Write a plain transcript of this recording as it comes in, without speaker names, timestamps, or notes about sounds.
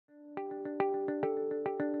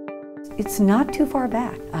It's not too far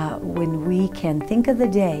back when we can think of the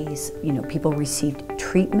days, people received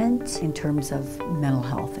treatment in terms of mental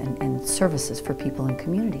health and services for people in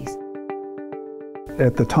communities.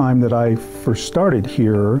 At the time that I first started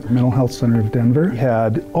here, Mental Health Center of Denver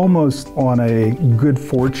had almost on a good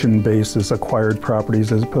fortune basis acquired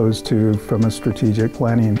properties as opposed to from a strategic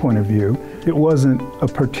planning point of view. It wasn't a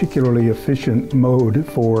particularly efficient mode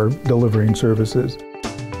for delivering services.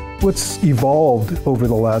 What's evolved over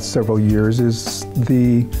the last several years is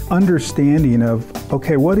the understanding of,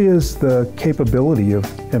 okay, what is the capability of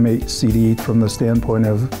MHCD from the standpoint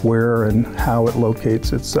of where and how it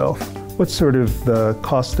locates itself? What's sort of the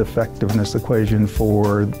cost-effectiveness equation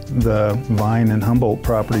for the Vine and Humboldt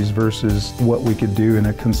properties versus what we could do in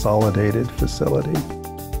a consolidated facility?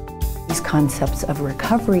 These concepts of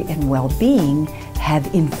recovery and well-being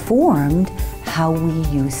have informed how we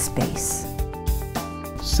use space.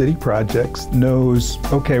 City Projects knows,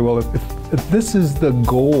 okay, well, if this is the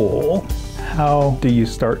goal, how do you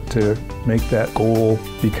start to make that goal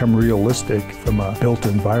become realistic from a built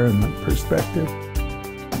environment perspective?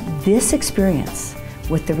 This experience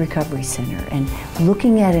with the Recovery Center and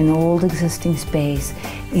looking at an old existing space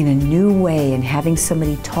in a new way and having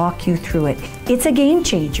somebody talk you through it, it's a game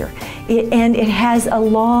changer. And it has a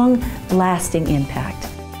long-lasting impact.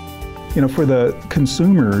 For the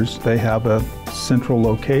consumers, they have a central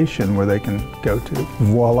location where they can go to.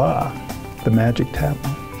 Voila, the magic happens.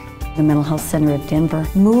 The Mental Health Center of Denver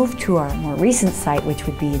moved to our more recent site, which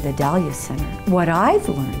would be the Dahlia Center. What I've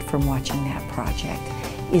learned from watching that project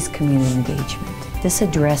is community engagement. This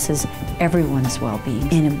addresses everyone's well-being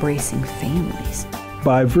and embracing families.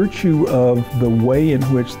 By virtue of the way in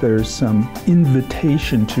which there's some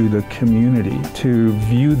invitation to the community to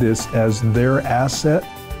view this as their asset,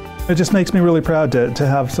 it just makes me really proud to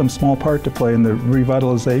have some small part to play in the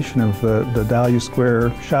revitalization of the Dahlia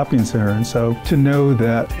Square Shopping Center. And so to know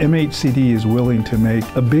that MHCD is willing to make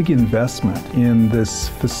a big investment in this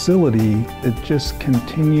facility, it just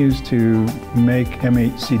continues to make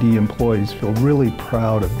MHCD employees feel really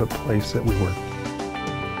proud of the place that we work.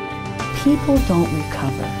 People don't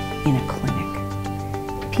recover in a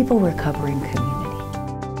clinic. People recover in community.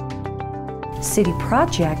 City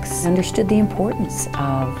Projects understood the importance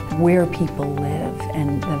of where people live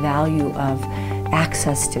and the value of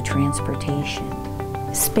access to transportation.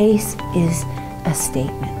 Space is a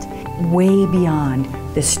statement way beyond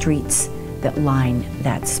the streets that line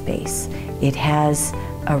that space. It has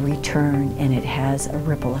a return and it has a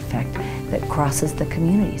ripple effect that crosses the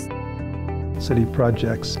communities. City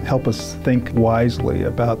Projects help us think wisely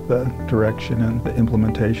about the direction and the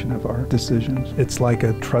implementation of our decisions. It's like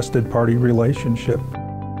a trusted party relationship.